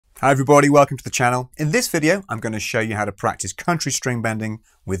Hi everybody, welcome to the channel. In this video, I'm going to show you how to practice country string bending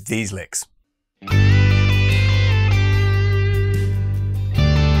with these licks.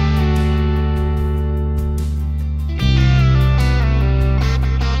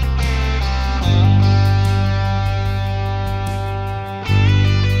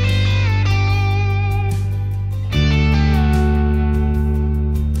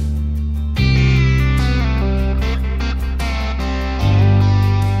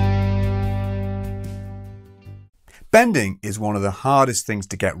 Bending is one of the hardest things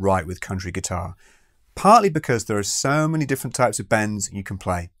to get right with country guitar, partly because there are so many different types of bends you can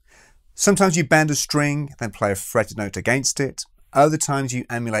play. Sometimes you bend a string, then play a fretted note against it. Other times you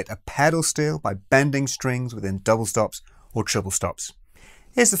emulate a pedal steel by bending strings within double stops or triple stops.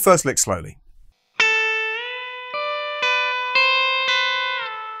 Here's the first lick slowly.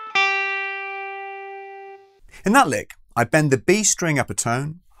 In that lick, I bend the B string up a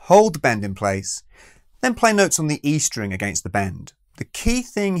tone, hold the bend in place, then play notes on the E string against the bend. The key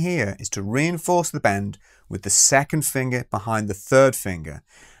thing here is to reinforce the bend with the second finger behind the third finger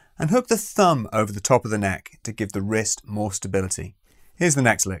and hook the thumb over the top of the neck to give the wrist more stability. Here's the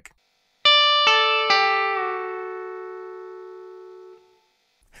next lick.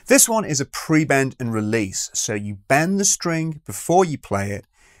 This one is a pre-bend and release, so you bend the string before you play it,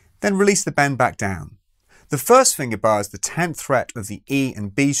 then release the bend back down. The first finger bars the 10th fret of the E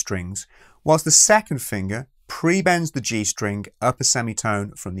and B strings, whilst the second finger pre-bends the G string up a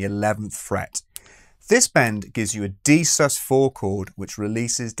semitone from the 11th fret. This bend gives you a D sus4 chord which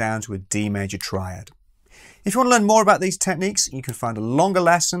releases down to a D major triad. If you want to learn more about these techniques, you can find a longer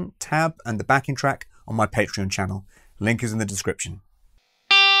lesson, tab and the backing track on my Patreon channel. Link is in the description.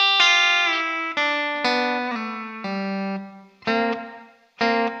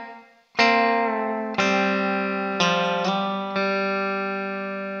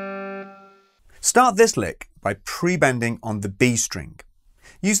 Start this lick by pre-bending on the B string.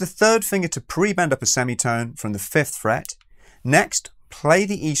 Use the third finger to pre-bend up a semitone from the 5th fret. Next, play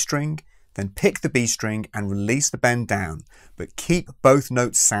the E string, then pick the B string and release the bend down, but keep both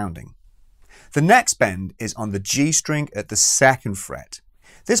notes sounding. The next bend is on the G string at the 2nd fret.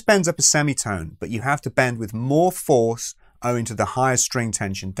 This bends up a semitone, but you have to bend with more force owing to the higher string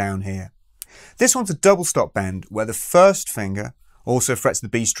tension down here. This one's a double stop bend where the first finger also frets the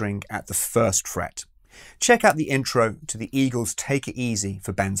B string at the 1st fret. Check out the intro to the Eagles' Take It Easy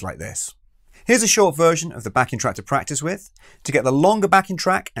for bends like this. Here's a short version of the backing track to practice with. To get the longer backing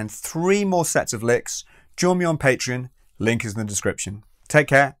track and 3 more sets of licks, join me on Patreon, link is in the description. Take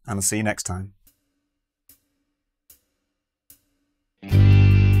care and I'll see you next time.